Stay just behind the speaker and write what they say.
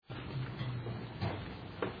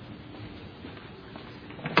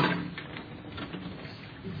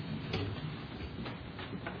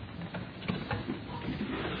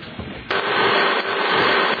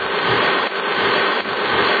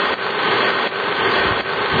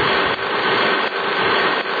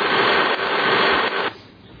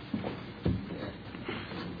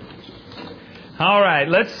right,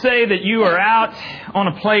 let's say that you are out on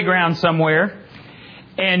a playground somewhere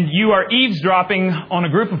and you are eavesdropping on a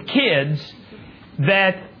group of kids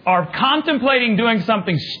that are contemplating doing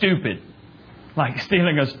something stupid, like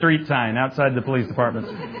stealing a street sign outside the police department.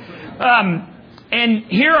 And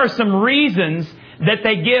here are some reasons that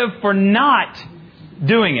they give for not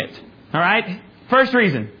doing it. All right? First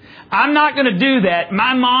reason, I'm not going to do that.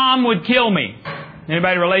 My mom would kill me.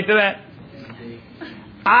 Anybody relate to that?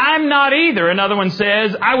 I'm not either. Another one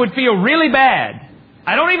says, I would feel really bad.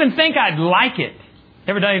 I don't even think I'd like it.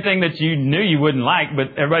 Ever done anything that you knew you wouldn't like,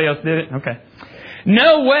 but everybody else did it? Okay.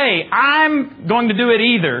 No way I'm going to do it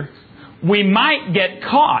either. We might get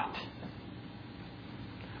caught.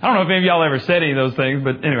 I don't know if any of y'all ever said any of those things,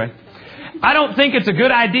 but anyway. I don't think it's a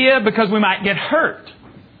good idea because we might get hurt.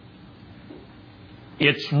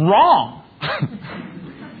 It's wrong.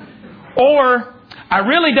 Or, I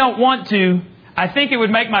really don't want to. I think it would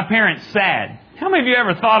make my parents sad. How many of you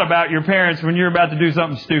ever thought about your parents when you're about to do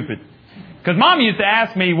something stupid? Because Mom used to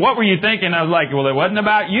ask me, what were you thinking? I was like, well, it wasn't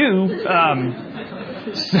about you.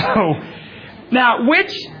 Now,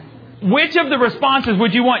 which of the responses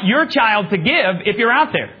would you want your child to give if you're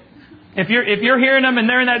out there? If you're hearing them and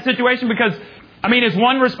they're in that situation? Because, is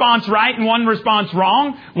one response right and one response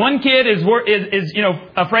wrong? One kid is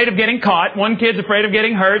afraid of getting caught. One kid's afraid of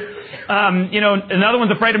getting hurt. Another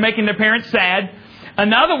one's afraid of making their parents sad.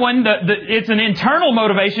 Another one, it's an internal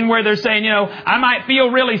motivation where they're saying, I might feel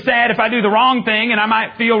really sad if I do the wrong thing, and I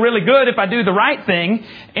might feel really good if I do the right thing.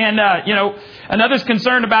 And, another's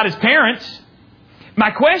concerned about his parents. My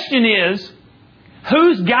question is,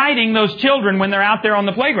 who's guiding those children when they're out there on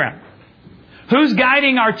the playground? Who's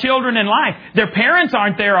guiding our children in life? Their parents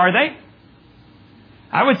aren't there, are they?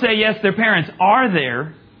 I would say yes, their parents are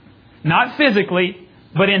there. Not physically,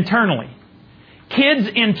 but internally. Kids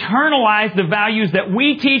internalize the values that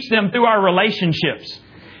we teach them through our relationships.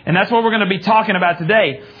 And that's what we're going to be talking about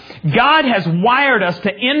today. God has wired us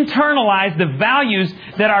to internalize the values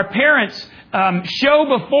that our parents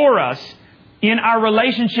show before us in our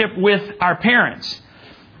relationship with our parents.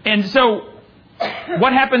 And so,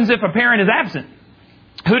 what happens if a parent is absent?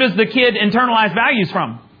 Who does the kid internalize values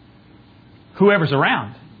from? Whoever's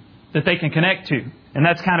around that they can connect to. And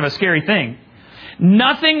that's kind of a scary thing.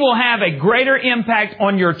 Nothing will have a greater impact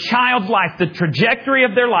on your child's life, the trajectory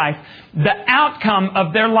of their life, the outcome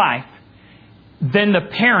of their life, than the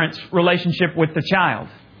parent's relationship with the child.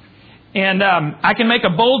 And I can make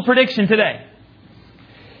a bold prediction today.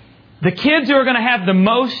 The kids who are going to have the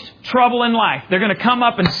most trouble in life, they're going to come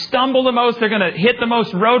up and stumble the most, they're going to hit the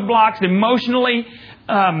most roadblocks emotionally,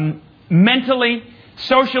 mentally,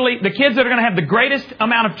 socially. The kids that are going to have the greatest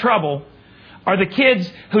amount of trouble are the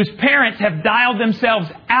kids whose parents have dialed themselves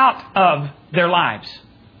out of their lives.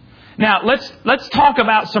 Now, let's talk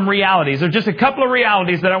about some realities. There are just a couple of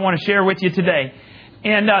realities that I want to share with you today.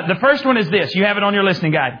 And the first one is this. You have it on your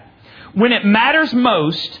listening guide. When it matters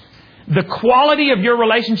most, the quality of your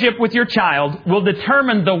relationship with your child will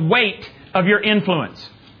determine the weight of your influence.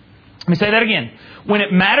 Let me say that again. When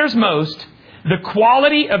it matters most, the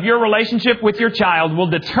quality of your relationship with your child will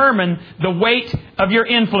determine the weight of your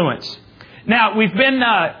influence. Now, we've been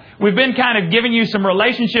kind of giving you some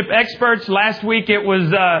relationship experts. Last week it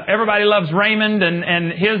was Everybody Loves Raymond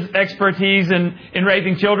and his expertise in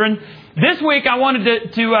raising children. This week I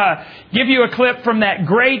wanted to give you a clip from that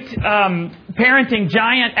great parenting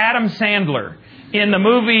giant Adam Sandler in the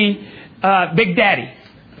movie Big Daddy.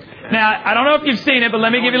 Now, I don't know if you've seen it, but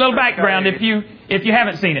let me give you a little background if you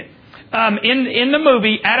haven't seen it. In the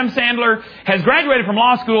movie, Adam Sandler has graduated from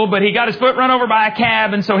law school, but he got his foot run over by a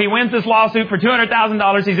cab, and so he wins this lawsuit for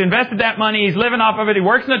 $200,000. He's invested that money. He's living off of it. He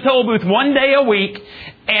works in a toll booth one day a week,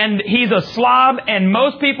 and he's a slob, and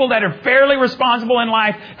most people that are fairly responsible in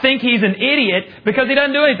life think he's an idiot because he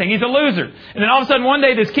doesn't do anything. He's a loser. And then all of a sudden, one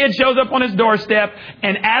day, this kid shows up on his doorstep,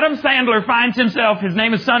 and Adam Sandler finds himself, his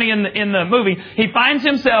name is Sonny in the movie, he finds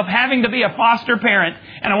himself having to be a foster parent.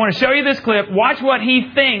 And I want to show you this clip. Watch what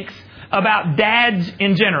he thinks about dads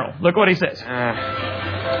in general. Look what he says.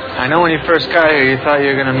 I know when you first got here, you thought you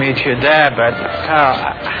were going to meet your dad, but Carl,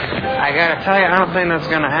 I got to tell you, I don't think that's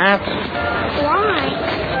going to happen. Why?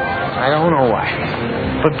 I don't know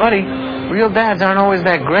why. But, buddy, real dads aren't always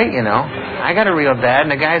that great, you know. I got a real dad,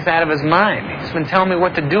 and the guy's out of his mind. He's been telling me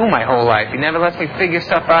what to do my whole life. He never lets me figure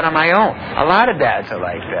stuff out on my own. A lot of dads are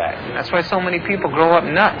like that. That's why so many people grow up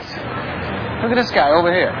nuts. Look at this guy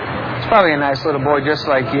over here. He's probably a nice little boy just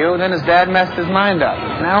like you. Then his dad messed his mind up.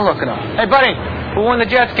 Now look at him. Hey, buddy, who won the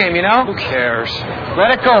Jets game, you know? Who cares?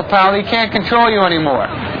 Let it go, pal. He can't control you anymore.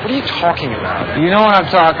 What are you talking about? You know what I'm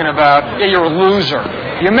talking about. Yeah, you're a loser.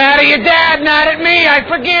 You're mad at your dad, not at me. I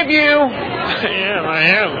forgive you. I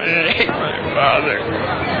hate my father.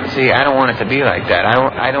 See, I don't want it to be like that.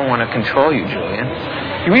 I don't want to control you, Julian.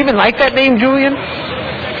 You even like that name, Julian?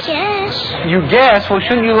 Yes. You guess? Well,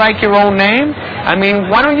 shouldn't you like your own name? I mean,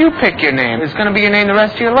 why don't you pick your name? It's going to be your name the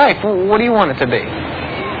rest of your life. What do you want it to be?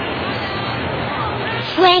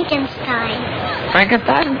 Frankenstein.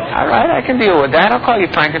 Frankenstein? All right, I can deal with that. I'll call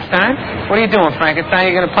you Frankenstein. What are you doing, Frankenstein?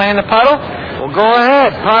 You going to play in the puddle? Well, go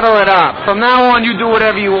ahead. Puddle it up. From now on, you do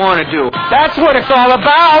whatever you want to do. That's what it's all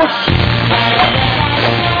about.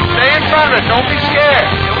 Stay in front of it. Don't be scared.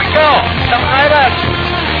 Here we go. Coming right at you.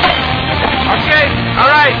 Okay.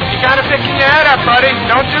 All right. You got to picking your head up, buddy.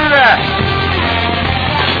 Don't do that.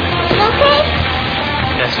 Okay.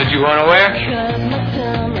 That's what you want to wear?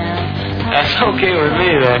 That's okay with me,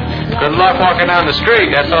 then. Good luck walking down the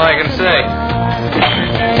street. That's all I can say.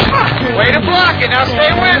 Way to block it. Now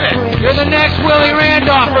stay with it. You're the next Willie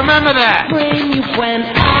Randolph. Remember that.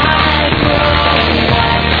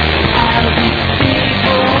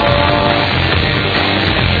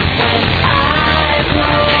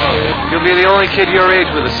 You'll be the only kid your age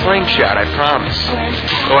with a slingshot, I promise.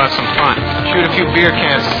 Go have some fun. Shoot a few beer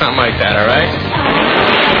cans or something like that, all right?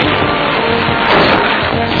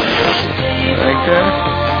 Like that?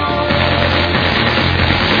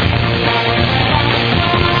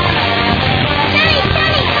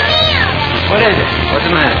 What is it? What's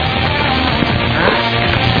the matter? Huh?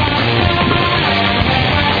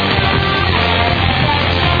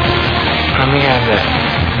 Let me have that.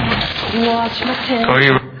 Go to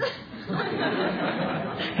your...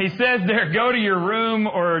 He says there, go to your room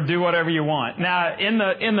or do whatever you want. Now, in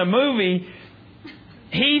the movie,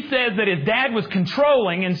 he says that his dad was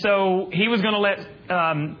controlling, and so he was going to let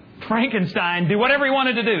Frankenstein do whatever he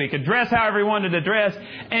wanted to do. He could dress however he wanted to dress,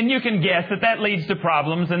 and you can guess that leads to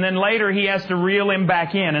problems, and then later he has to reel him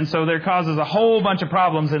back in, and so there causes a whole bunch of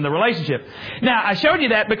problems in the relationship. Now, I showed you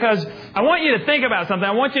that because I want you to think about something.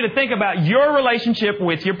 I want you to think about your relationship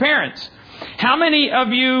with your parents. How many of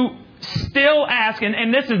you still ask,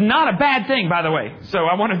 and this is not a bad thing, by the way, so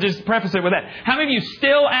I want to just preface it with that. How many of you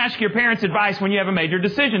still ask your parents' advice when you have a major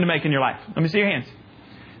decision to make in your life? Let me see your hands.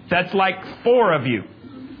 That's like 4 of you.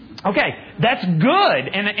 Okay, that's good,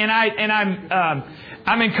 and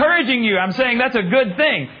I'm encouraging you. I'm saying that's a good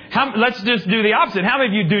thing. Let's just do the opposite. How many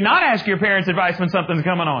of you do not ask your parents' advice when something's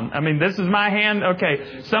coming on? I mean, this is my hand.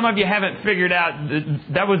 Okay, some of you haven't figured out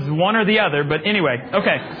that was one or the other, but anyway.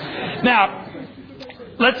 Okay, now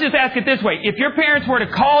let's just ask it this way: if your parents were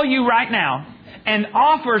to call you right now and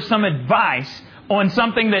offer some advice on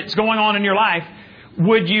something that's going on in your life,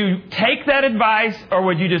 would you take that advice or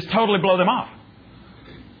would you just totally blow them off?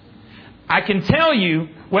 I can tell you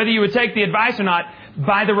whether you would take the advice or not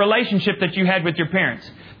by the relationship that you had with your parents.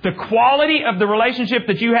 The quality of the relationship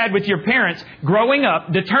that you had with your parents growing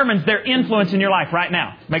up determines their influence in your life right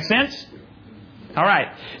now. Make sense? All right.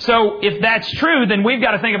 So if that's true, then we've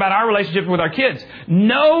got to think about our relationship with our kids.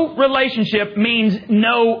 No relationship means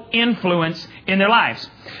no influence in their lives.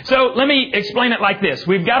 So let me explain it like this.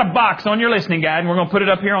 We've got a box on your listening guide, and we're going to put it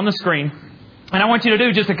up here on the screen. And I want you to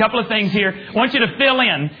do just a couple of things here. I want you to fill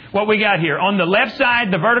in what we got here. On the left side,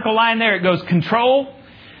 the vertical line there, it goes control.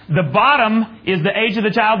 The bottom is the age of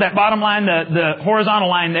the child. That bottom line, the horizontal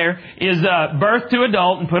line there, is birth to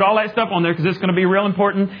adult. And put all that stuff on there because it's going to be real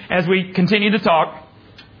important as we continue to talk.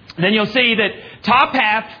 Then you'll see that top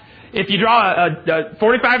half, if you draw a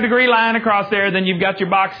 45-degree line across there, then you've got your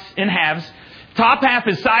box in halves. Top half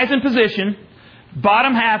is size and position.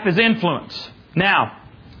 Bottom half is influence. Now,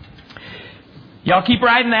 y'all keep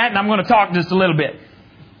writing that, and I'm going to talk just a little bit.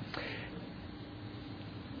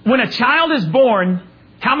 When a child is born,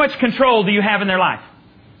 how much control do you have in their life?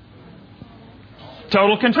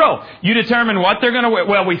 Total control. You determine what they're going to wear.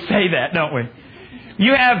 Well, we say that, don't we?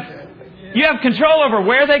 You have control over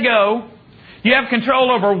where they go. You have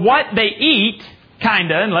control over what they eat,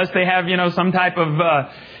 kinda, unless they have, some type of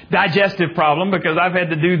digestive problem, because I've had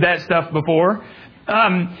to do that stuff before.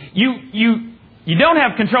 You don't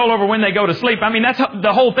have control over when they go to sleep. I mean, that's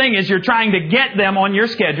the whole thing is you're trying to get them on your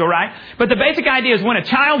schedule, right? But the basic idea is when a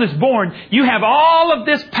child is born, you have all of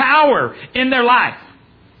this power in their life.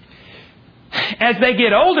 As they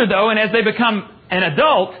get older, though, and as they become an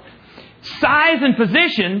adult, size and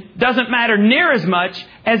position doesn't matter near as much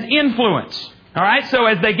as influence. All right? So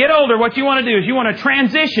as they get older, what you want to do is you want to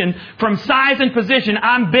transition from size and position.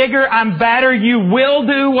 I'm bigger, I'm better, you will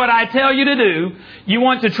do what I tell you to do. You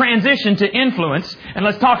want to transition to influence. And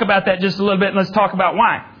let's talk about that just a little bit, and let's talk about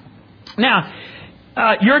why. Now,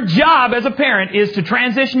 your job as a parent is to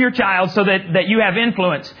transition your child so that you have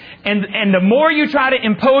influence. And the more you try to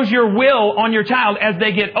impose your will on your child as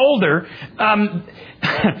they get older,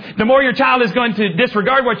 the more your child is going to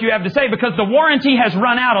disregard what you have to say, because the warranty has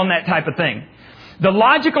run out on that type of thing. The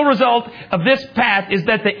logical result of this path is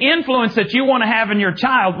that the influence that you want to have in your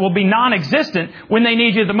child will be non-existent when they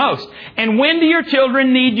need you the most. And when do your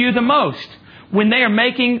children need you the most? When they are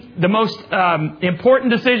making the most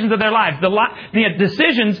important decisions of their lives, the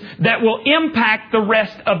decisions that will impact the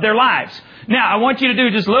rest of their lives. Now, I want you to do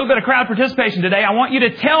just a little bit of crowd participation today. I want you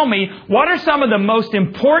to tell me, what are some of the most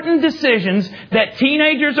important decisions that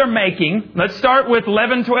teenagers are making? Let's start with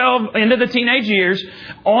 11, 12, into the teenage years,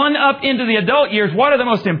 on up into the adult years. What are the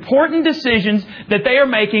most important decisions that they are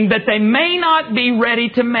making that they may not be ready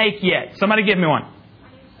to make yet? Somebody give me one.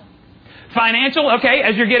 Financial, okay,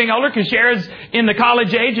 as you're getting older, because Shara's in the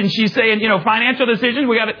college age and she's saying, financial decisions,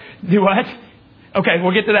 we got to do what? Okay,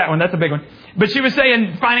 we'll get to that one. That's a big one. But she was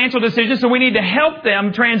saying financial decisions, so we need to help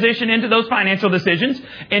them transition into those financial decisions.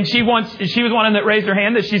 And she was one that raised her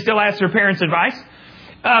hand that she still asks her parents' advice.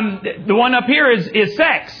 The one up here is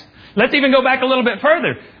sex. Let's even go back a little bit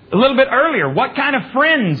further, a little bit earlier. What kind of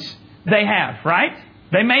friends they have, right?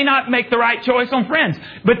 They may not make the right choice on friends.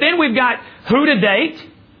 But then we've got who to date.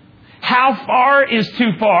 How far is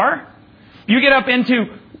too far? You get up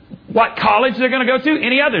into what college they're going to go to.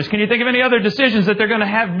 Any others? Can you think of any other decisions that they're going to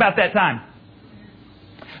have about that time?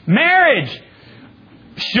 Marriage.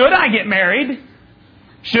 Should I get married?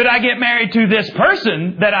 Should I get married to this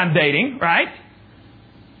person that I'm dating, right?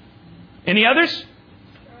 Any others?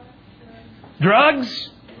 Drugs.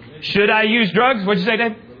 Should I use drugs? What'd you say,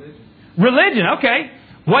 Dave? Religion. Okay.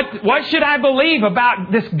 What should I believe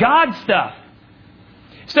about this God stuff?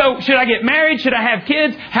 So, should I get married? Should I have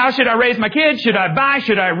kids? How should I raise my kids? Should I buy?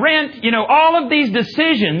 Should I rent? All of these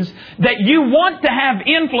decisions that you want to have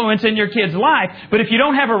influence in your kid's life. But if you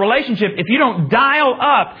don't have a relationship, if you don't dial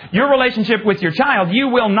up your relationship with your child, you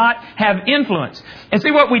will not have influence. And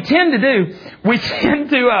see, what we tend to do, we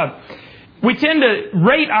tend to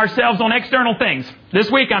rate ourselves on external things. This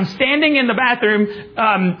week, I'm standing in the bathroom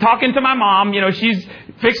talking to my mom. She's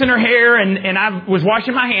fixing her hair, and I was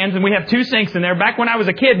washing my hands, and we have 2 sinks in there. Back when I was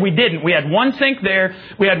a kid, we didn't. We had 1 sink there,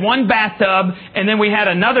 we had 1 bathtub, and then we had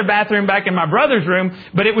another bathroom back in my brother's room,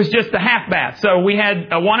 but it was just a half bath. So we had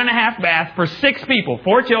a 1.5 bath for 6 people,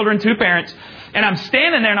 4 children, 2 parents. And I'm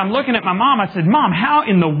standing there and I'm looking at my mom. I said, Mom, how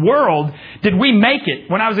in the world did we make it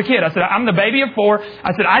when I was a kid? I said, I'm the baby of 4.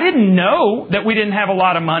 I said, I didn't know that we didn't have a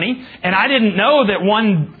lot of money. And I didn't know that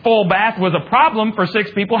 1 full bath was a problem for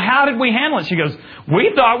 6 people. How did we handle it? She goes,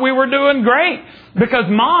 we thought we were doing great. Because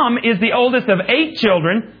Mom is the oldest of 8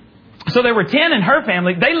 children. So there were 10 in her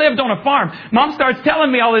family. They lived on a farm. Mom starts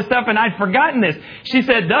telling me all this stuff, and I'd forgotten this. She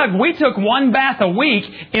said, Doug, we took 1 bath a week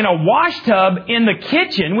in a wash tub in the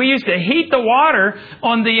kitchen. We used to heat the water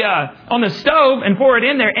on the stove and pour it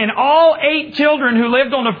in there. And all 8 children who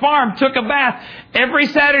lived on the farm took a bath every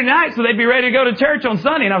Saturday night so they'd be ready to go to church on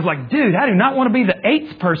Sunday. And I was like, dude, I do not want to be the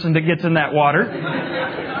 8th person that gets in that water.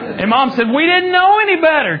 And Mom said, we didn't know any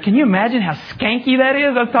better. Can you imagine how skanky that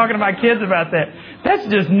is? I was talking to my kids about that. That's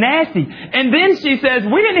just nasty. And then she says,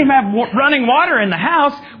 we didn't even have running water in the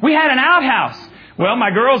house. We had an outhouse. Well,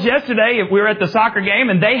 my girls yesterday, we were at the soccer game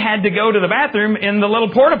and they had to go to the bathroom in the little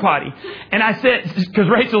porta potty. And I said, because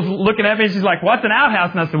Rachel's looking at me and she's like, what's an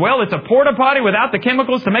outhouse? And I said, well, it's a porta potty without the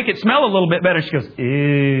chemicals to make it smell a little bit better. She goes,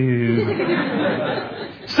 ew.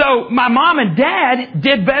 So my mom and dad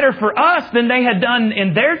did better for us than they had done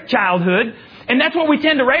in their childhood. And that's what we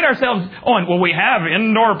tend to rate ourselves on. Well, we have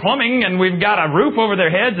indoor plumbing and we've got a roof over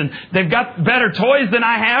their heads and they've got better toys than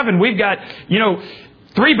I have and we've got,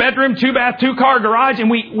 3-bedroom, 2-bath, 2-car garage. And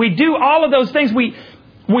we do all of those things. We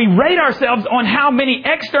rate ourselves on how many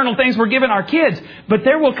external things we're giving our kids. But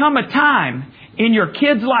there will come a time in your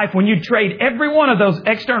kid's life when you trade every one of those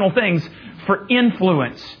external things for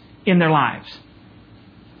influence in their lives.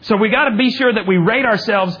 So we got to be sure that we rate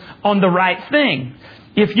ourselves on the right thing.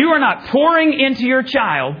 If you are not pouring into your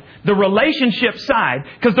child the relationship side,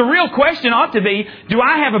 because the real question ought to be, do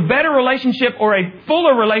I have a better relationship or a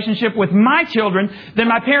fuller relationship with my children than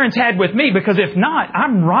my parents had with me? Because if not,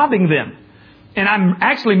 I'm robbing them. And I'm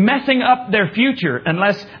actually messing up their future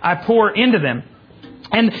unless I pour into them.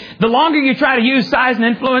 And the longer you try to use size and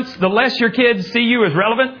influence, the less your kids see you as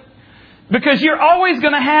relevant. Because you're always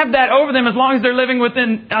going to have that over them as long as they're living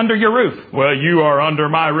under your roof. Well, you are under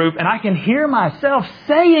my roof. And I can hear myself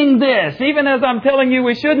saying this, even as I'm telling you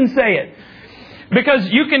we shouldn't say it. Because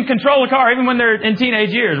you can control a car even when they're in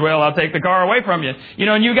teenage years. Well, I'll take the car away from you.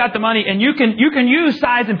 And you got the money. And you can use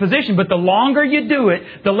size and position. But the longer you do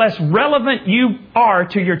it, the less relevant you are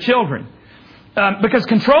to your children. Because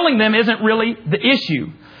controlling them isn't really the issue.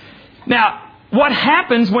 Now, what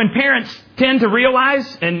happens when parents tend to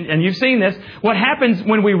realize, and you've seen this, what happens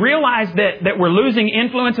when we realize that we're losing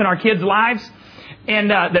influence in our kids' lives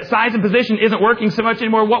and that size and position isn't working so much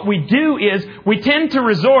anymore, what we do is we tend to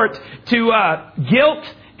resort to guilt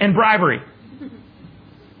and bribery.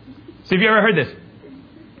 So have you ever heard this?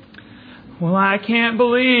 Well, I can't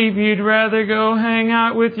believe you'd rather go hang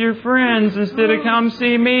out with your friends instead of come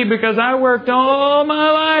see me because I worked all my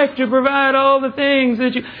life to provide all the things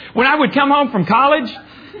that you... When I would come home from college,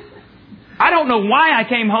 I don't know why I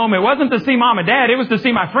came home. It wasn't to see Mom and Dad. It was to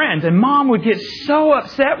see my friends. And Mom would get so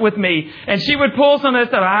upset with me. And she would pull some of that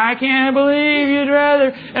stuff. I can't believe you'd rather...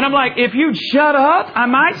 And I'm like, if you'd shut up, I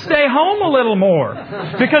might stay home a little more.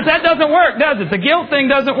 Because that doesn't work, does it? The guilt thing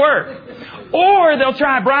doesn't work. Or they'll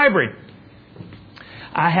try bribery.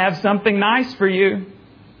 I have something nice for you,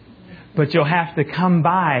 but you'll have to come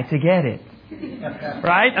by to get it.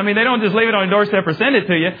 Right? I mean, they don't just leave it on your doorstep or send it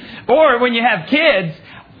to you. Or when you have kids,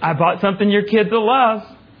 I bought something your kids will love,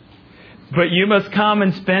 but you must come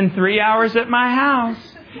and spend 3 hours at my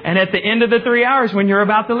house. And at the end of the 3 hours, when you're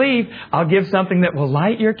about to leave, I'll give something that will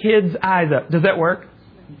light your kids' eyes up. Does that work?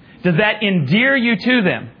 Does that endear you to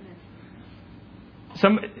them?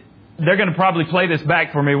 They're going to probably play this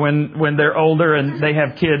back for me when they're older and they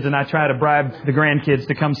have kids and I try to bribe the grandkids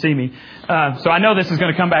to come see me. So I know this is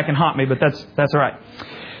going to come back and haunt me, but that's all right.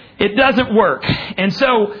 It doesn't work. And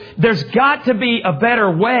so there's got to be a better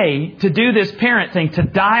way to do this parent thing, to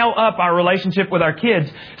dial up our relationship with our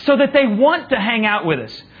kids so that they want to hang out with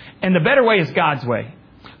us. And the better way is God's way.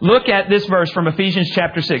 Look at this verse from Ephesians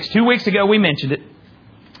chapter 6. 2 weeks ago we mentioned it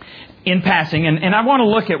in passing, and I want to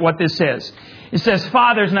look at what this says. It says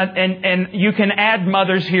fathers, and you can add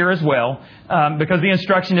mothers here as well, because the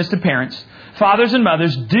instruction is to parents. Fathers and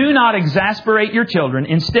mothers, do not exasperate your children.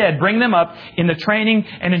 Instead, bring them up in the training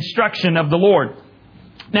and instruction of the Lord.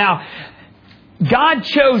 Now, God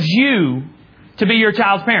chose you to be your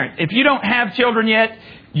child's parent. If you don't have children yet,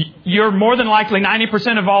 you're more than likely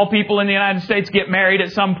 90% of all people in the United States get married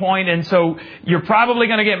at some point. And so you're probably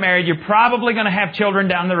going to get married. You're probably going to have children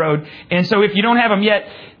down the road. And so if you don't have them yet,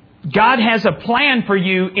 God has a plan for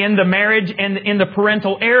you in the marriage and in the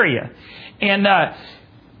parental area. And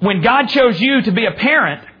when God chose you to be a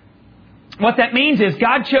parent, what that means is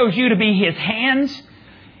God chose you to be His hands,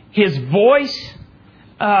 His voice,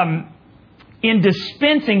 in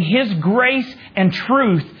dispensing His grace and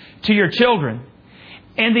truth to your children.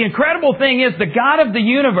 And the incredible thing is the God of the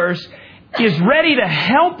universe is ready to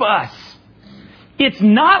help us. It's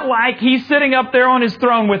not like He's sitting up there on His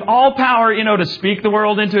throne with all power, to speak the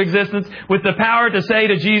world into existence, with the power to say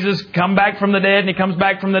to Jesus, come back from the dead, and He comes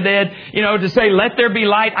back from the dead, to say, let there be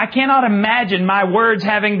light. I cannot imagine my words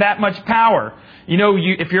having that much power.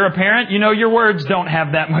 If you're a parent, your words don't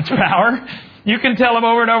have that much power. You can tell them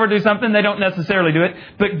over and over to do something, they don't necessarily do it.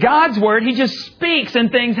 But God's Word, He just speaks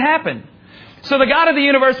and things happen. So the God of the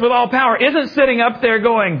universe with all power isn't sitting up there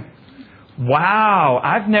going, wow,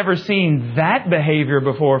 I've never seen that behavior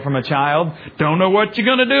before from a child. Don't know what you're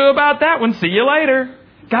going to do about that one. See you later.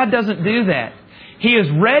 God doesn't do that. He is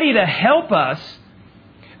ready to help us,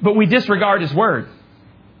 but we disregard His Word.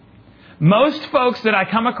 Most folks that I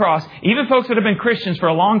come across, even folks that have been Christians for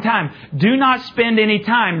a long time, do not spend any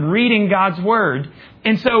time reading God's Word.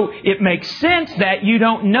 And so it makes sense that you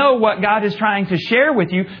don't know what God is trying to share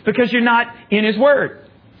with you because you're not in His Word.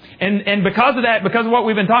 And because of that, because of what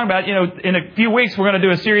we've been talking about, in a few weeks we're going to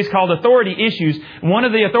do a series called Authority Issues. One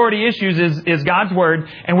of the authority issues is God's Word.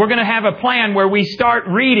 And we're going to have a plan where we start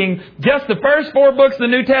reading just the first 4 books of the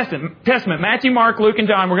New Testament. Matthew, Mark, Luke, and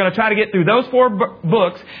John. We're going to try to get through those 4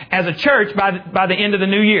 books as a church by the end of the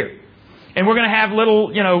new year. And we're going to have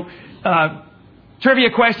little,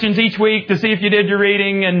 trivia questions each week to see if you did your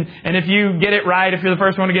reading, and if you get it right, if you're the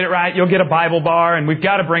first one to get it right, you'll get a Bible bar. And we've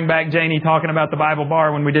got to bring back Janie talking about the Bible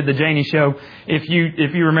bar when we did the Janie show. If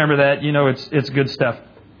you remember that, it's good stuff.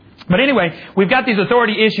 But anyway, we've got these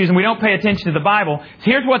authority issues and we don't pay attention to the Bible.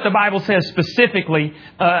 Here's what the Bible says specifically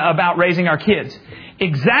about raising our kids.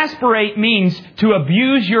 Exasperate means to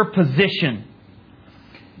abuse your position.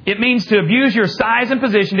 It means to abuse your size and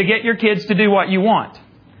position to get your kids to do what you want.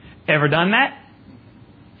 Ever done that?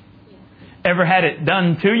 Ever had it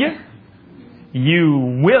done to you?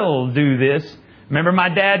 You will do this. Remember my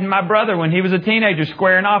dad and my brother when he was a teenager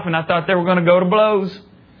squaring off, and I thought they were going to go to blows.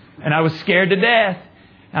 And I was scared to death.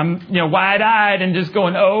 I'm, wide-eyed and just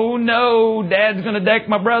going, oh no, Dad's going to deck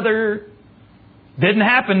my brother. Didn't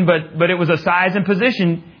happen, but it was a size and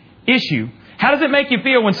position issue. How does it make you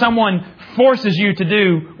feel when someone forces you to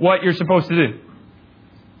do what you're supposed to do?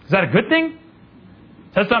 Is that a good thing?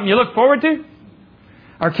 Is that something you look forward to?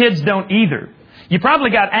 Our kids don't either. You probably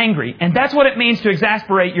got angry. And that's what it means to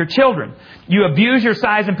exasperate your children. You abuse your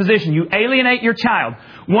size and position. You alienate your child.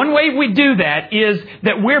 One way we do that is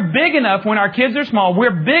that we're big enough when our kids are small,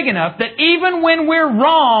 we're big enough that even when we're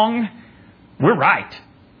wrong, we're right.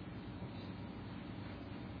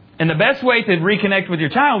 And the best way to reconnect with your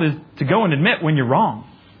child is to go and admit when you're wrong.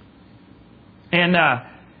 And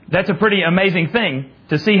that's a pretty amazing thing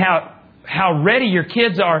to see how ready your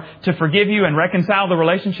kids are to forgive you and reconcile the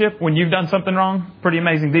relationship when you've done something wrong. Pretty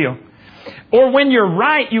amazing deal. Or when you're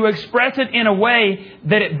right, you express it in a way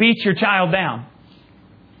that it beats your child down.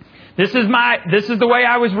 This is the way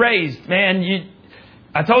I was raised. Man,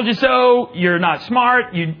 I told you so. You're not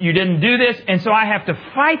smart. You didn't do this. And so I have to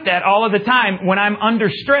fight that all of the time when I'm under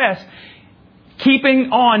stress,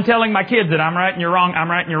 keeping on telling my kids that I'm right and you're wrong, I'm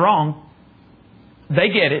right and you're wrong. They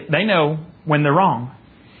get it. They know when they're wrong.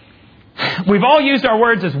 We've all used our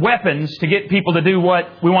words as weapons to get people to do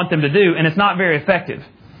what we want them to do, and it's not very effective.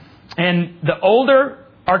 And the older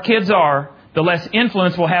our kids are, the less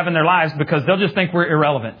influence we'll have in their lives because they'll just think we're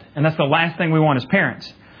irrelevant. And that's the last thing we want as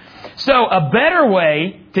parents. So a better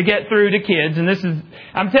way to get through to kids, and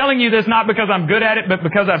I'm telling you this not because I'm good at it, but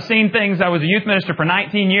because I've seen things. I was a youth minister for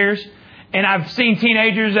 19 years, and I've seen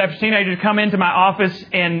teenagers after teenagers come into my office,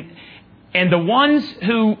 and the ones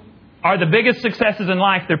who are the biggest successes in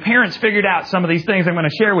life, their parents figured out some of these things I'm going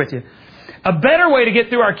to share with you. A better way to get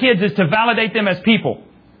through our kids is to validate them as people.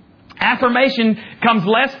 Affirmation comes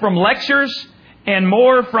less from lectures and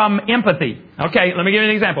more from empathy. Okay, let me give you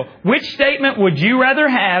an example. Which statement would you rather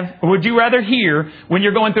hear when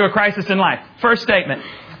you're going through a crisis in life? First statement.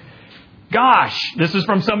 Gosh, this is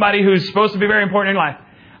from somebody who's supposed to be very important in life.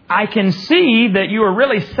 I can see that you are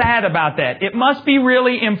really sad about that. It must be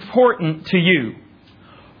really important to you.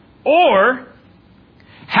 Or,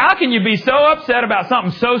 how can you be so upset about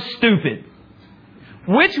something so stupid?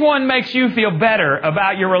 Which one makes you feel better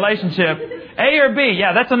about your relationship? A or B?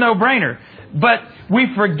 Yeah, that's a no-brainer. But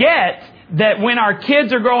we forget that when our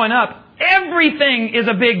kids are growing up, everything is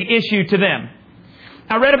a big issue to them.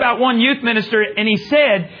 I read about one youth minister, and he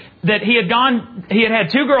said that he had had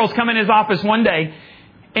two girls come in his office one day,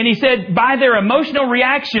 and he said by their emotional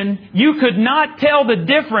reaction, you could not tell the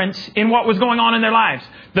difference in what was going on in their lives.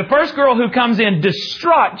 The first girl who comes in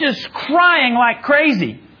distraught, just crying like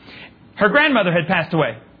crazy. Her grandmother had passed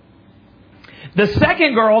away. The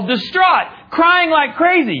second girl, distraught, crying like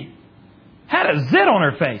crazy, had a zit on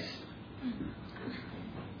her face.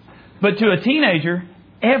 But to a teenager,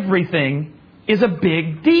 everything is a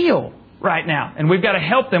big deal right now. And we've got to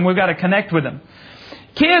help them. We've got to connect with them.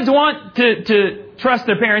 Kids want to trust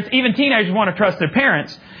their parents. Even teenagers want to trust their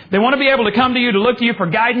parents. They want to be able to come to you, to look to you for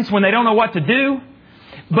guidance when they don't know what to do.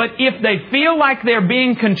 But if they feel like they're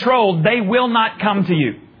being controlled, they will not come to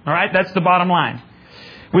you. All right? That's the bottom line.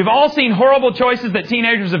 We've all seen horrible choices that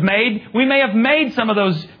teenagers have made. We may have made some of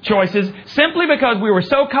those choices simply because we were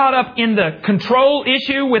so caught up in the control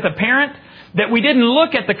issue with a parent that we didn't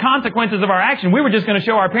look at the consequences of our action. We were just going to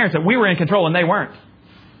show our parents that we were in control and they weren't.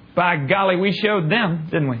 By golly, we showed them,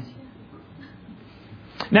 didn't we?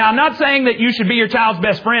 Now, I'm not saying that you should be your child's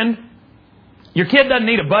best friend. Your kid doesn't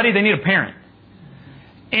need a buddy, they need a parent.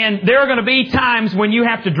 And there are going to be times when you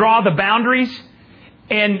have to draw the boundaries,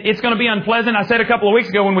 and it's going to be unpleasant. I said a couple of weeks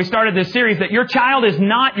ago when we started this series that your child is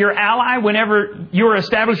not your ally whenever you're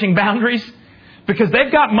establishing boundaries, because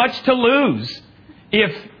they've got much to lose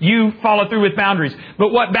if you follow through with boundaries. But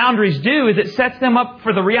what boundaries do is it sets them up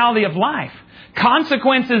for the reality of life.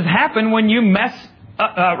 Consequences happen when you mess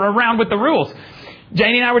around with the rules.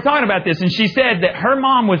 Janie and I were talking about this, and she said that her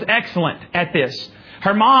mom was excellent at this.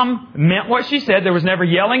 Her mom meant what she said. There was never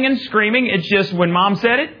yelling and screaming. It's just when mom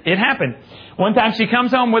said it, it happened. One time she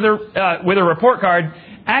comes home with a report card,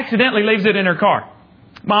 accidentally leaves it in her car.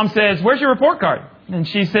 Mom says, "Where's your report card?" And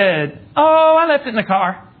she said, "Oh, I left it in the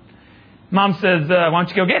car." Mom says, "Why don't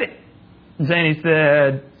you go get it?" And Janie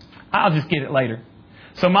said, "I'll just get it later."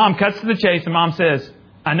 So Mom cuts to the chase, and Mom says,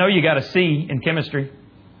 "I know you got a C in chemistry."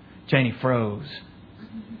 Janie froze.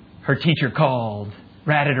 Her teacher called,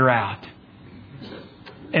 ratted her out.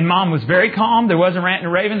 And Mom was very calm. There wasn't ranting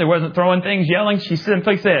and raving. There wasn't throwing things, yelling. She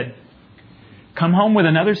simply said, "Come home with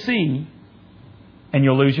another C and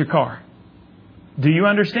you'll lose your car." Do you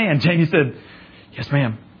understand? Janie said, "Yes,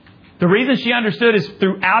 ma'am." The reason she understood is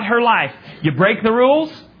throughout her life, you break the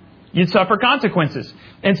rules, you suffer consequences.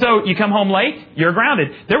 And so you come home late, you're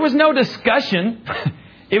grounded. There was no discussion.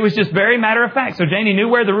 It was just very matter of fact. So Janie knew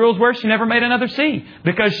where the rules were. She never made another C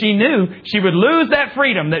because she knew she would lose that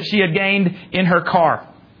freedom that she had gained in her car.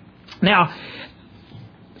 Now,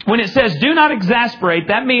 when it says do not exasperate,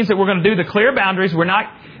 that means that we're going to do the clear boundaries. We're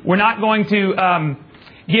not going to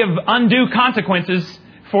give undue consequences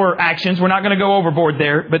for actions. We're not going to go overboard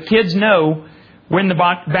there, but kids know when the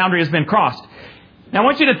boundary has been crossed. Now I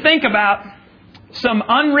want you to think about some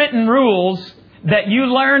unwritten rules that you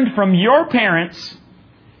learned from your parents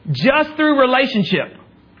just through relationship.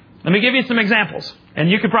 Let me give you some examples, and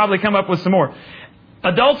you could probably come up with some more.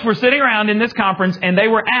 Adults were sitting around in this conference, and they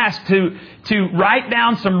were asked to write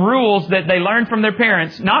down some rules that they learned from their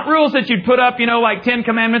parents. Not rules that you'd put up, like 10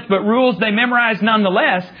 commandments, but rules they memorized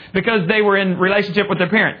nonetheless because they were in relationship with their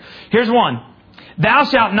parents. Here's one. Thou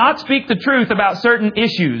shalt not speak the truth about certain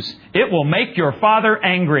issues. It will make your father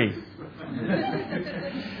angry.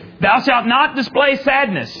 Thou shalt not display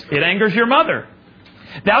sadness. It angers your mother.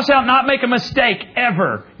 Thou shalt not make a mistake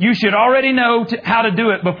ever. You should already know how to do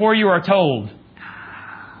it before you are told.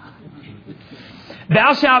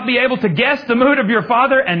 Thou shalt be able to guess the mood of your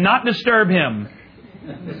father and not disturb him.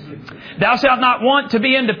 Thou shalt not want to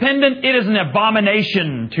be independent. It is an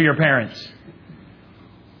abomination to your parents.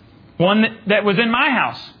 One that was in my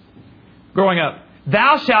house growing up.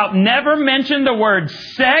 Thou shalt never mention the word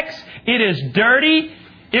sex. It is dirty.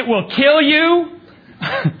 It will kill you.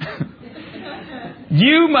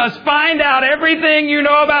 You must find out everything you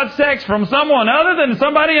know about sex from someone other than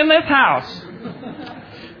somebody in this house.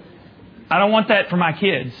 I don't want that for my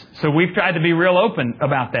kids. So we've tried to be real open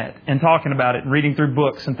about that and talking about it and reading through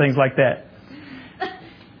books and things like that.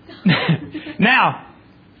 Now,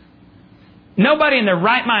 nobody in their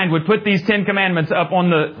right mind would put these 10 commandments up on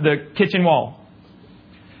the kitchen wall.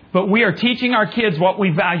 But we are teaching our kids what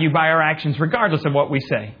we value by our actions, regardless of what we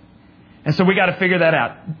say. And so we got to figure that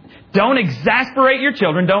out. Don't exasperate your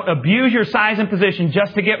children. Don't abuse your size and position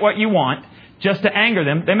just to get what you want, just to anger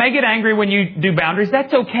them. They may get angry when you do boundaries.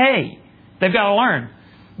 That's okay. They've got to learn.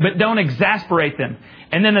 But don't exasperate them.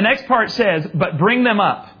 And then the next part says, but bring them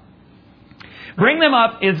up. Bring them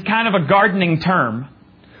up is kind of a gardening term,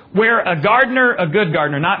 where a gardener, a good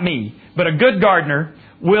gardener, not me, but a good gardener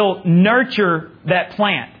will nurture that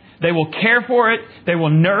plant. They will care for it. They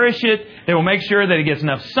will nourish it. They will make sure that it gets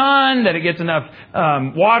enough sun, that it gets enough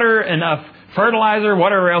water, enough fertilizer,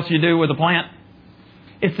 whatever else you do with a plant.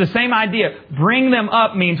 It's the same idea. Bring them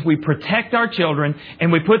up means we protect our children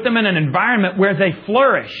and we put them in an environment where they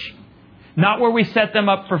flourish, not where we set them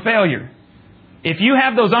up for failure. If you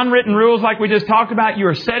have those unwritten rules like we just talked about, you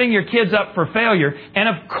are setting your kids up for failure. And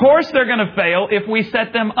of course they're going to fail if we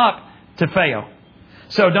set them up to fail.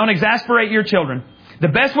 So don't exasperate your children. The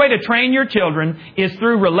best way to train your children is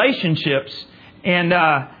through relationships. And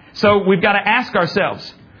so we've got to ask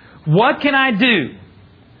ourselves, what can I do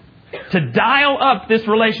to dial up this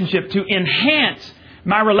relationship, to enhance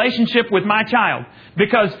my relationship with my child?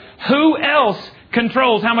 Because who else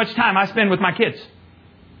controls how much time I spend with my kids?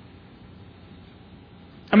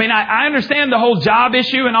 I mean, I understand the whole job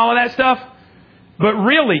issue and all of that stuff. But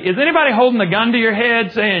really, is anybody holding a gun to your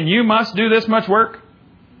head saying you must do this much work?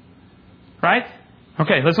 Right?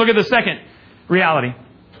 Okay, let's look at the second reality.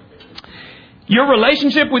 Your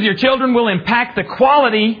relationship with your children will impact the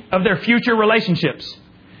quality of their future relationships.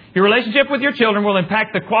 Your relationship with your children will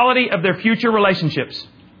impact the quality of their future relationships.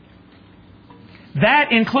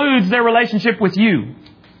 That includes their relationship with you.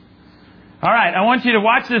 All right, I want you to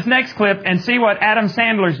watch this next clip and see what Adam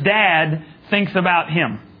Sandler's dad thinks about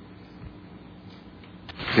him.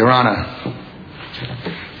 Your Honor,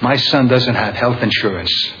 my son doesn't have health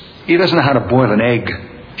insurance. He doesn't know how to boil an egg.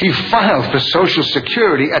 He filed for Social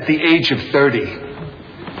Security at the age of 30.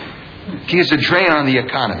 He is a drain on the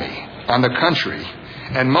economy, on the country,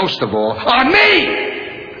 and most of all, on me!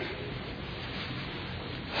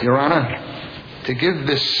 Your Honor, to give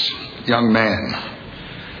this young man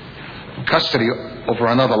custody over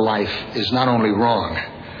another life is not only wrong,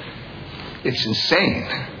 it's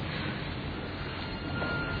insane.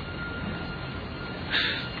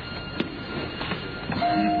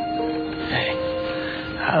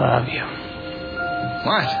 I love you.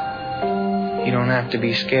 What? You don't have to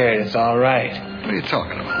be scared. It's all right. What are you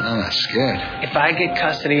talking about? I'm not scared. If I get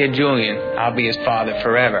custody of Julian, I'll be his father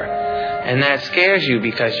forever. And that scares you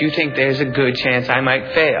because you think there's a good chance I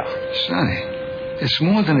might fail. Sonny, it's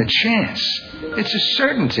more than a chance. It's a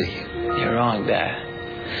certainty. You're wrong, Dad.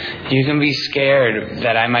 You can be scared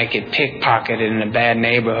that I might get pickpocketed in a bad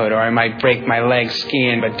neighborhood or I might break my leg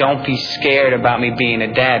skiing, but don't be scared about me being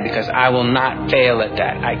a dad because I will not fail at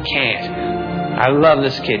that. I can't. I love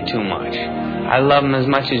this kid too much. I love him as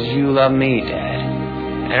much as you love me, Dad.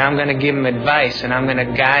 And I'm going to give him advice and I'm going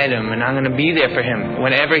to guide him and I'm going to be there for him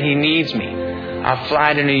whenever he needs me. I'll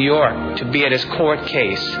fly to New York to be at his court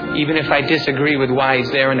case, even if I disagree with why he's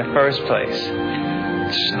there in the first place.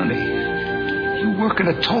 Sonny, you work in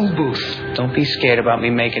a toll booth. Don't be scared about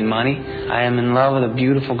me making money. I am in love with a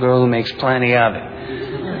beautiful girl who makes plenty of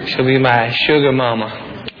it. She'll be my sugar mama.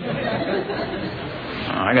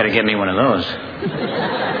 Oh, I got to get me one of those.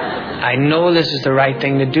 I know this is the right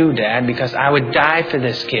thing to do, Dad, because I would die for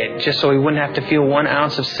this kid, just so he wouldn't have to feel 1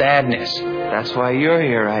 ounce of sadness. That's why you're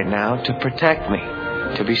here right now, to protect me,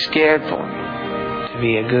 to be scared for me, to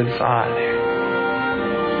be a good father.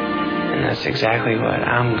 And that's exactly what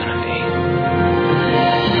I'm going to be.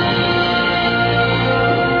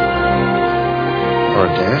 Oh,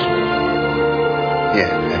 Dad?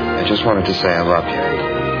 Yeah, I just wanted to say I love you.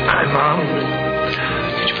 Hi, Mom.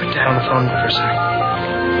 Could you put down the phone for a second?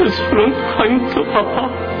 Can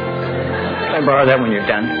I borrow that when you're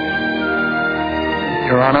done?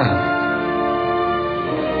 Your Honor,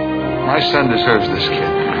 my son deserves this kid.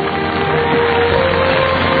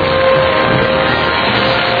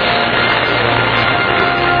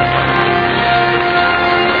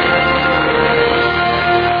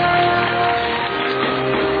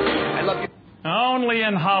 Only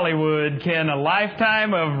in Hollywood can a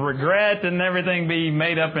lifetime of regret and everything be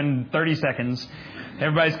made up in 30 seconds.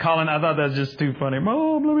 Everybody's calling. I thought that was just too funny.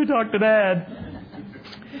 Mom, let me talk to Dad.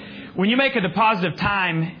 When you make a deposit of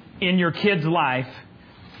time in your kid's life,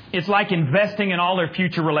 it's like investing in all their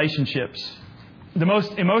future relationships. The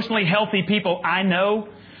most emotionally healthy people I know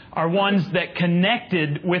are ones that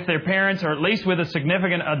connected with their parents, or at least with a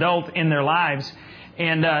significant adult in their lives,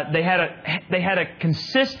 and they had a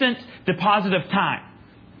consistent deposit of time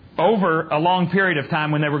over a long period of time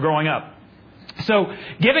when they were growing up. So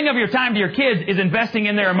giving of your time to your kids is investing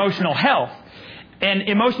in their emotional health. And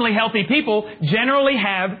emotionally healthy people generally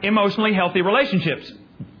have emotionally healthy relationships.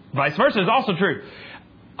 Vice versa is also true.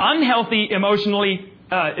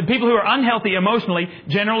 People who are unhealthy emotionally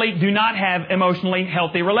generally do not have emotionally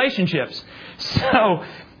healthy relationships. So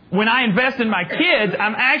when I invest in my kids,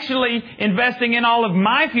 I'm actually investing in all of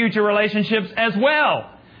my future relationships as well.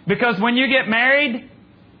 Because when you get married,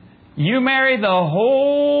 you marry the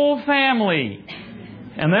whole family.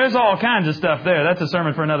 And there's all kinds of stuff there. That's a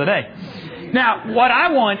sermon for another day. Now, what I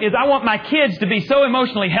want my kids to be so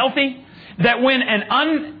emotionally healthy that when an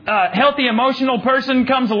unhealthy emotional person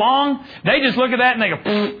comes along, they just look at that and they go,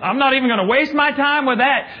 I'm not even going to waste my time with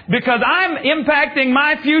that, because I'm impacting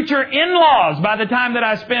my future in-laws by the time that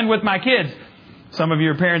I spend with my kids. Some of you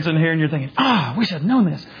are parents in here and you're thinking, I wish I'd known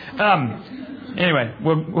this. Anyway,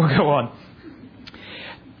 we'll go on.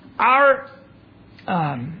 Our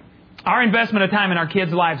investment of time in our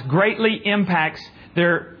kids' lives greatly impacts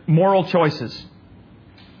their moral choices.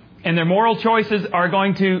 And their moral choices are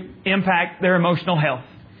going to impact their emotional health.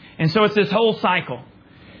 And so it's this whole cycle.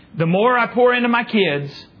 The more I pour into my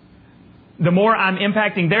kids, the more I'm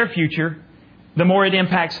impacting their future, the more it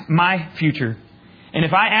impacts my future. And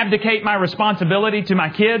if I abdicate my responsibility to my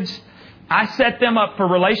kids, I set them up for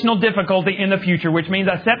relational difficulty in the future, which means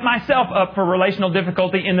I set myself up for relational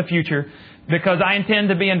difficulty in the future, because I intend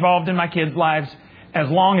to be involved in my kids' lives as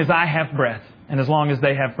long as I have breath and as long as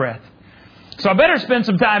they have breath. So I better spend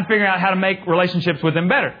some time figuring out how to make relationships with them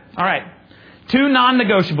better. All right. 2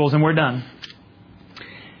 non-negotiables and we're done.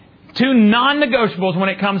 2 non-negotiables when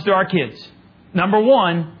it comes to our kids. Number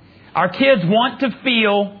 1, our kids want to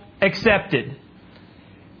feel accepted.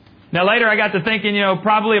 Now later I got to thinking,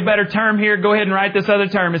 probably a better term here, go ahead and write this other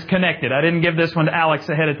term, is connected. I didn't give this one to Alex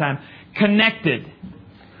ahead of time. Connected.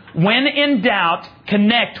 When in doubt,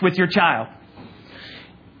 connect with your child.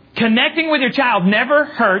 Connecting with your child never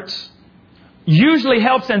hurts, usually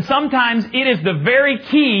helps, and sometimes it is the very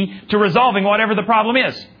key to resolving whatever the problem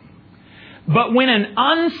is. But when an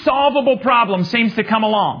unsolvable problem seems to come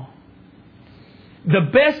along, the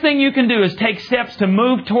best thing you can do is take steps to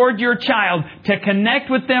move toward your child, to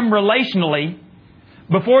connect with them relationally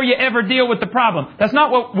before you ever deal with the problem. That's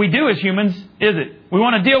not what we do as humans, is it? We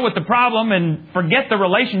want to deal with the problem and forget the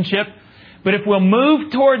relationship. But if we'll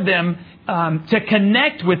move toward them to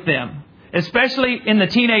connect with them, especially in the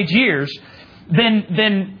teenage years,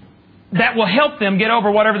 then that will help them get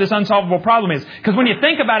over whatever this unsolvable problem is. Because when you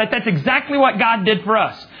think about it, that's exactly what God did for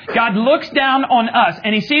us. God looks down on us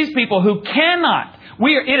and He sees people who cannot.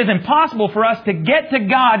 It is impossible for us to get to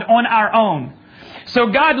God on our own. So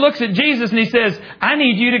God looks at Jesus and He says, I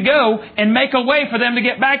need you to go and make a way for them to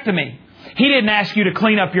get back to me. He didn't ask you to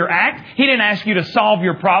clean up your act. He didn't ask you to solve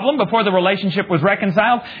your problem before the relationship was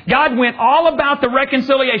reconciled. God went all about the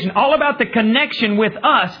reconciliation, all about the connection with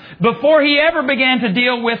us before He ever began to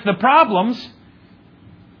deal with the problems.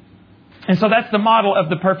 And so that's the model of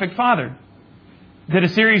the perfect father. Did a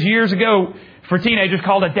series years ago for teenagers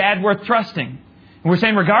called A Dad Worth Trusting. And we're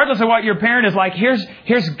saying regardless of what your parent is like, here's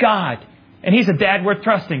God. And He's a dad worth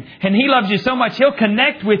trusting. And He loves you so much, He'll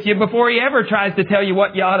connect with you before He ever tries to tell you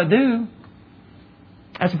what you ought to do.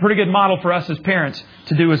 That's a pretty good model for us as parents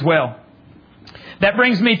to do as well. That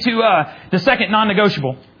brings me to the second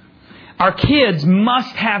non-negotiable. Our kids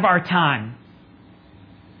must have our time.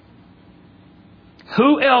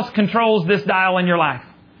 Who else controls this dial in your life?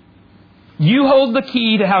 You hold the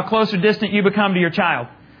key to how close or distant you become to your child.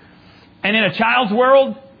 And in a child's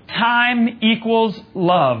world, time equals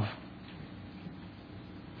love.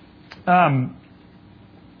 They're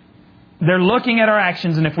looking at our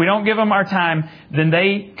actions, and if we don't give them our time, then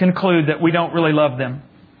they conclude that we don't really love them.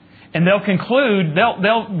 And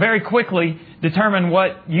they'll very quickly determine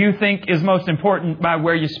what you think is most important by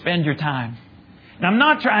where you spend your time. And I'm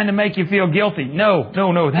not trying to make you feel guilty. No.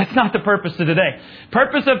 That's not the purpose of today.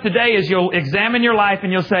 Purpose of today is you'll examine your life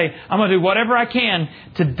and you'll say, I'm going to do whatever I can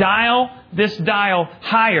to dial this dial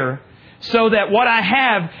higher so that what I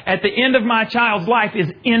have at the end of my child's life is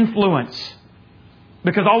influence.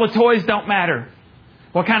 Because all the toys don't matter.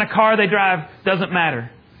 What kind of car they drive doesn't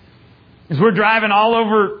matter. As we're driving all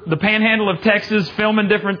over the panhandle of Texas, filming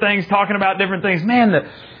different things, talking about different things, man,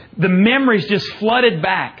 the memories just flooded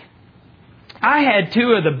back. I had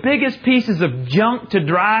two of the biggest pieces of junk to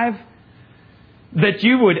drive that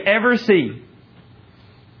you would ever see.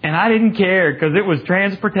 And I didn't care because it was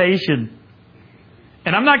transportation.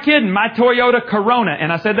 And I'm not kidding. My Toyota Corona,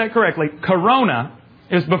 and I said that correctly, Corona,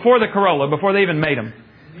 it was before the Corolla, before they even made them.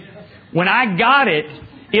 When I got it,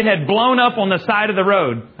 it had blown up on the side of the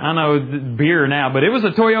road. I know it's beer now, but it was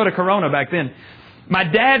a Toyota Corona back then. My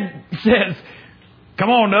dad says, come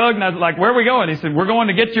on, Doug. And I was like, where are we going? He said, we're going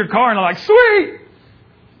to get your car. And I'm like, sweet.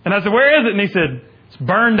 And I said, where is it? And he said, it's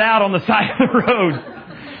burned out on the side of the road.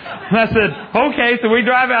 And I said, okay. So we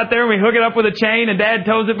drive out there and we hook it up with a chain and Dad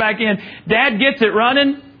tows it back in. Dad gets it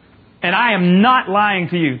running. And I am not lying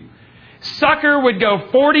to you. Sucker would go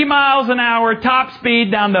 40 miles an hour top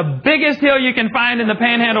speed down the biggest hill you can find in the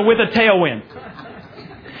Panhandle with a tailwind.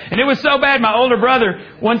 And it was so bad, my older brother,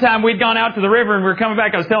 one time we'd gone out to the river and we were coming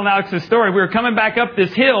back. I was telling Alex this story. We were coming back up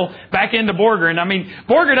this hill back into Borger. And I mean,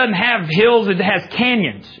 Borger doesn't have hills. It has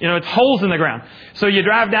canyons. You know, it's holes in the ground. So you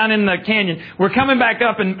drive down in the canyon. We're coming back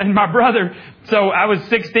up and my brother, so I was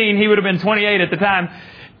 16. He would have been 28 at the time.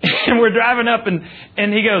 And we're driving up and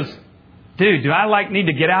he goes, dude, do I need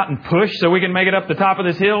to get out and push so we can make it up the top of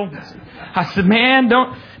this hill? I said, man,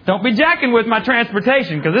 don't be jacking with my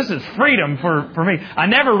transportation because this is freedom for me. I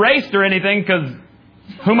never raced or anything because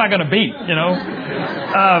who am I going to beat, you know?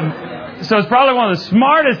 So it's probably one of the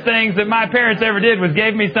smartest things that my parents ever did was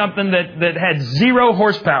gave me something that had 0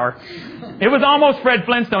 horsepower. It was almost Fred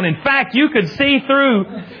Flintstone. In fact, you could see through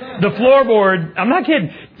the floorboard. I'm not kidding.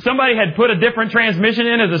 Somebody had put a different transmission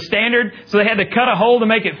in as a standard, so they had to cut a hole to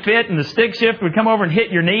make it fit, and the stick shift would come over and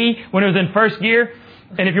hit your knee when it was in first gear.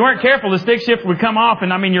 And if you weren't careful, the stick shift would come off,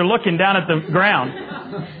 and I mean, you're looking down at the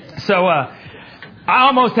ground. So I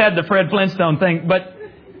almost had the Fred Flintstone thing, but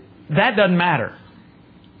that doesn't matter.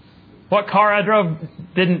 What car I drove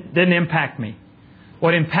didn't impact me.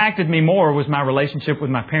 What impacted me more was my relationship with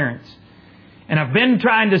my parents. And I've been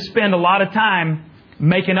trying to spend a lot of time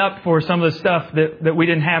making up for some of the stuff that we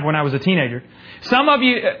didn't have when I was a teenager. Some of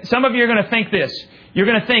you are going to think this. You're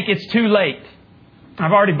going to think it's too late.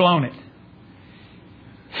 I've already blown it.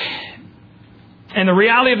 And the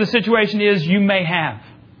reality of the situation is you may have.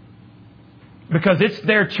 Because it's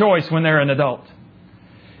their choice when they're an adult.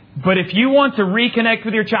 But if you want to reconnect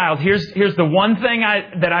with your child, here's the one thing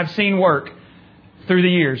that I've seen work through the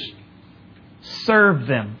years. Serve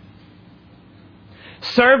them.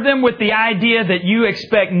 Serve them with the idea that you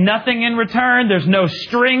expect nothing in return. There's no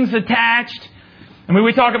strings attached. I mean,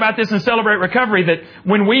 we talk about this in Celebrate Recovery, that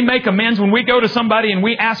when we make amends, when we go to somebody and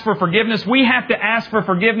we ask for forgiveness, we have to ask for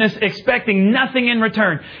forgiveness expecting nothing in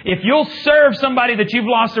return. If you'll serve somebody that you've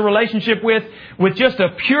lost a relationship with just a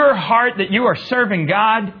pure heart that you are serving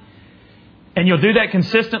God, and you'll do that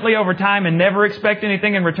consistently over time and never expect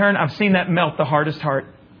anything in return, I've seen that melt the hardest heart.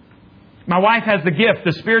 My wife has the gift,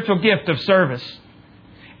 the spiritual gift of service.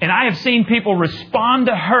 And I have seen people respond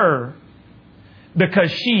to her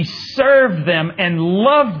because she served them and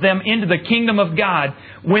loved them into the kingdom of God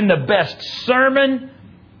when the best sermon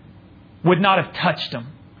would not have touched them.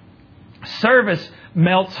 Service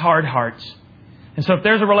melts hard hearts. And so if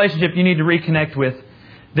there's a relationship you need to reconnect with,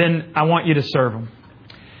 then I want you to serve them.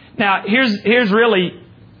 Now, here's really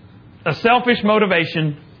a selfish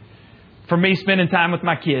motivation for me spending time with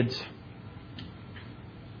my kids.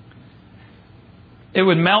 It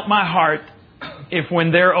would melt my heart if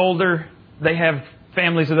when they're older, they have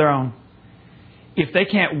families of their own. If they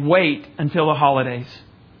can't wait until the holidays.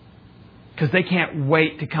 Because they can't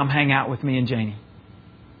wait to come hang out with me and Janie.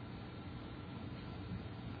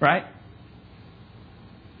 Right?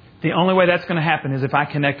 The only way that's going to happen is if I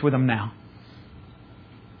connect with them now.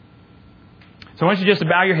 So I want you just to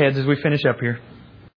bow your heads as we finish up here.